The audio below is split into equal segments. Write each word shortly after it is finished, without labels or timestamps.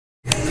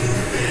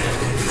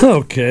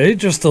Okay,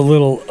 just a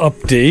little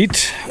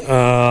update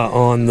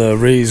on the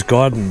raised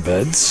garden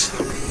beds.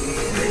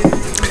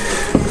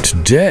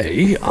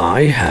 Today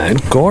I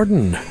had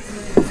garden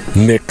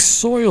mixed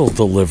soil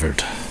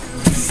delivered,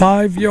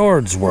 5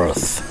 yards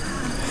worth.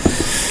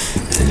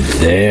 And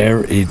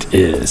there it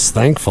is.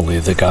 Thankfully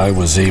the guy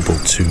was able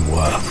to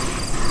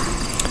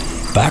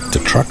back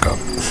the truck up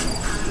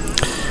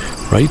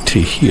right to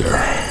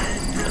here.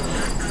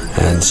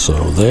 And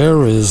so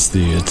there is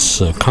it's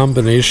a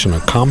combination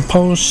of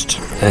compost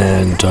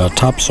and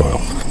topsoil.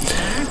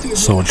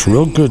 So it's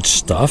real good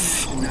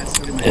stuff.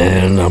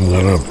 And I'm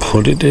going to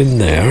put it in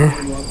there,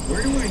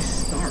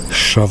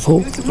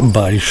 shovel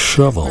by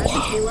shovel.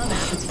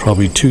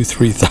 Probably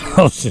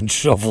 2,000-3,000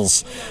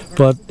 shovels.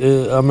 But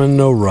I'm in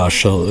no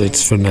rush.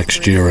 It's for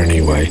next year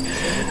anyway.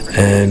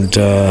 And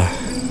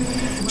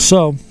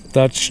so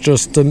that's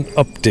just an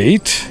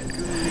update.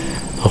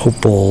 I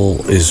hope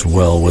all is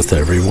well with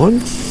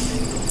everyone.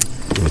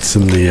 It's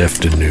in the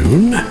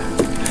afternoon,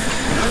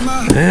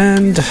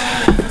 and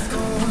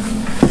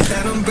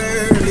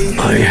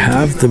I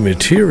have the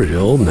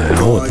material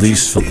now, at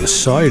least for the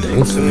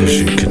siding, as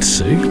you can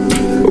see,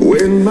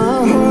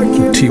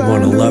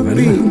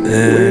 T111,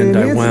 and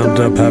I wound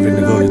up having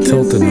to go to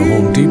Tilton to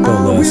Home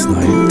Depot last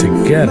night to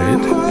get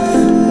it,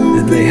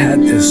 and they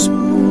had this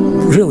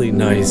really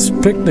nice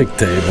picnic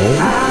table.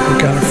 I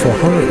got it for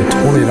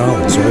 $120,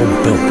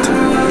 all built.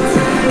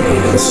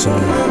 So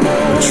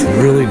it's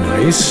really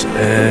nice,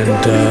 and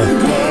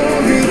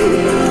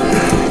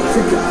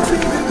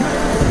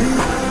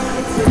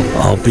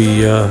I'll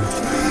be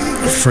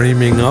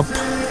framing up.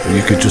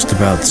 You could just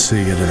about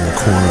see it in the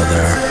corner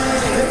there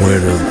where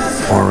the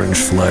orange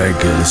flag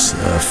is,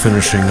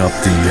 finishing up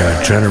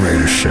the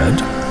generator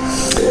shed.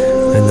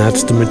 And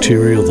that's the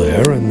material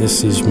there, and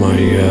this is my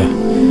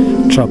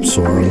chop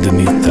saw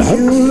underneath that.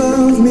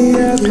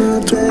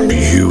 It's a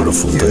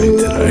beautiful day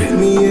today.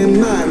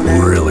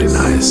 Really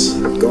nice.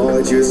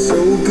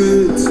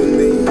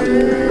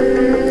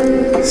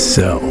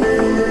 So,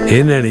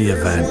 in any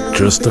event,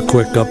 just a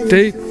quick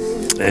update,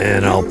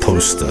 and I'll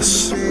post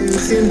this.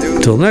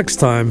 Till next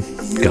time,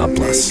 God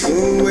bless.